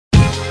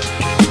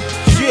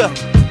Yeah,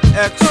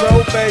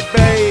 XO,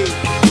 baby.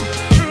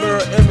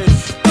 Mirror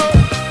image.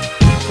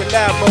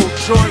 Collabo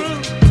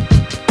joint.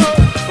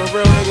 For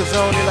real niggas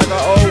only, like I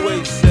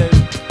always say.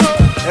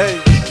 Hey.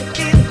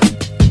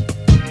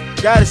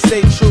 Gotta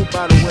stay true,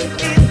 by the way,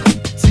 man.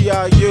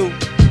 TRU.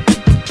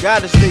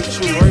 Gotta stay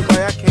true.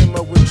 Everybody, I came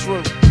up with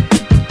true.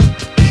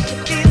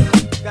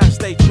 Gotta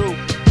stay true.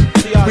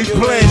 We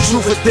playing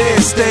truth or dare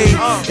stay,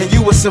 and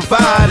you will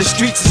survive. The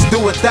streets is do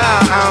or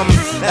die.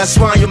 That's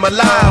why I'm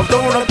alive.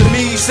 Throwing up to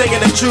me, singing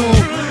the truth.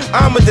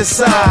 I'ma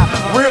decide.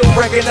 Real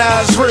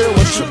recognize real,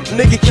 and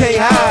nigga can't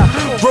hide.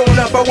 Growing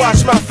up, I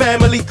watched my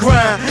family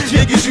grind.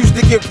 Niggas used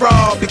to get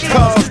robbed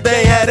because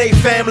they had a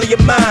family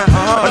of mine.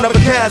 Another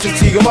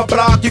casualty on my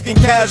block you can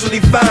casually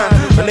find.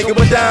 A nigga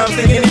with dimes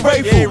thinking he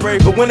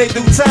grateful, but when they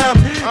do time,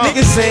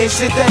 niggas ain't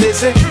shit that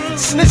isn't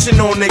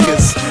snitching on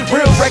niggas.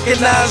 Real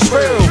recognize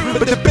real,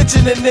 but the bitch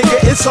in the nigga,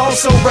 it's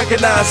also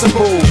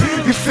recognizable.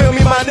 You feel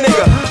me, my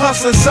nigga?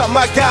 Hustling something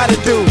I gotta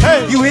do.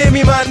 You hear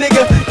me, my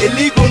nigga?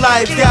 Illegal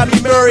life got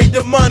me married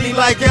to money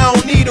like I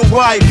don't need a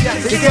wife.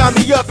 It got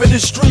me up in the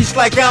streets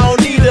like I don't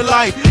need a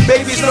life.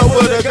 Babies know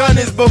what a gun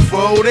is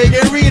before they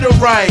can read or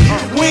write.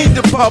 We ain't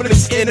the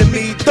public's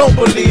enemy, don't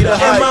believe the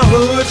hype. In my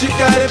hood you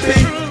gotta be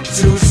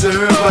to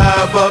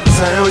survive.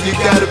 Uptown you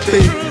gotta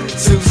be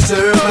to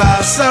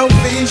survive.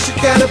 Southeast you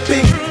gotta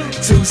be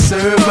to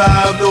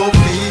survive.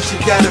 Northeast you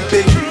gotta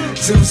be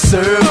to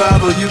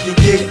survive. Or you can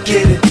get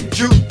it.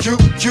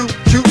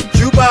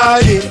 You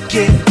buy it,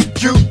 get it.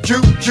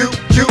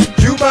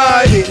 You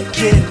buy it,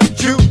 get it.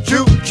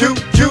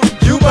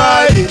 You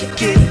buy it,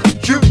 get it.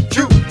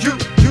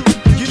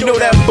 You know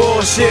that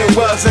bullshit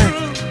wasn't.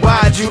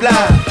 Why'd you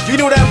lie? You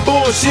know that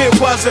bullshit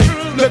wasn't.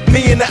 Look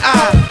me in the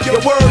eye. Your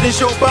word is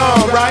your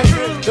bond, right?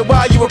 Then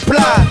why you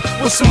reply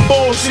with some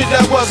bullshit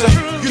that wasn't?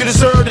 You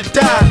deserve to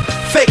die.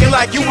 Faking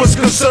like you was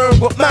concerned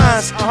with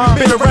mines.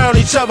 Been around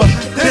each other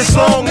this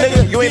long,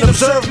 nigga. You ain't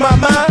observed my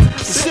mind.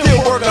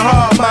 Still working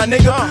hard, my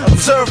nigga.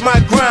 Observe my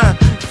grind.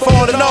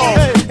 Falling off,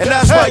 and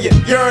that's why you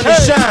yearn to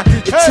shine.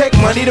 You take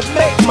money to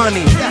make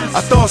money.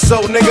 I thought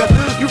so, nigga.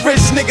 You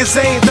rich niggas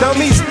ain't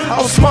dummies.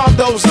 I'll smart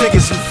those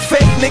niggas. You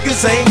fake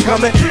niggas ain't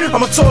coming.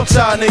 I'ma talk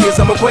y'all niggas.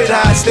 I'ma quit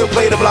high, still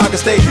play the block and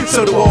stay.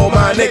 So do all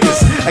my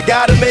niggas. I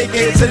gotta make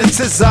it to the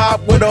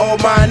tizop with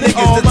all my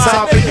niggas. The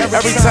topic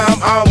every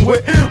time I'm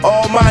with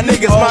all my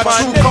niggas. My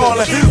true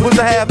calling was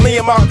to have me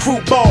and my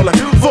crew ballin'.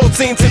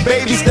 14 to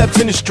baby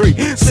steps in the street.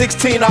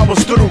 16 I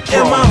was through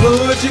crawling. In my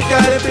hood you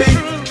gotta be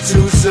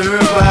to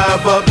survive.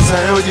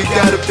 Uptown you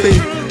gotta be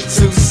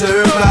to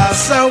survive.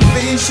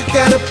 Southeast you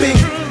gotta be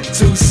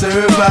to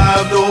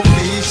survive.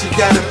 Northeast you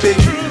gotta be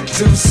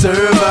to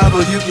survive.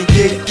 Or you can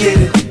get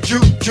it.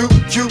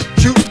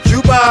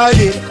 You buy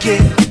it,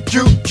 get it.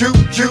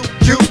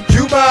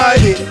 You buy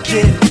it,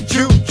 get it.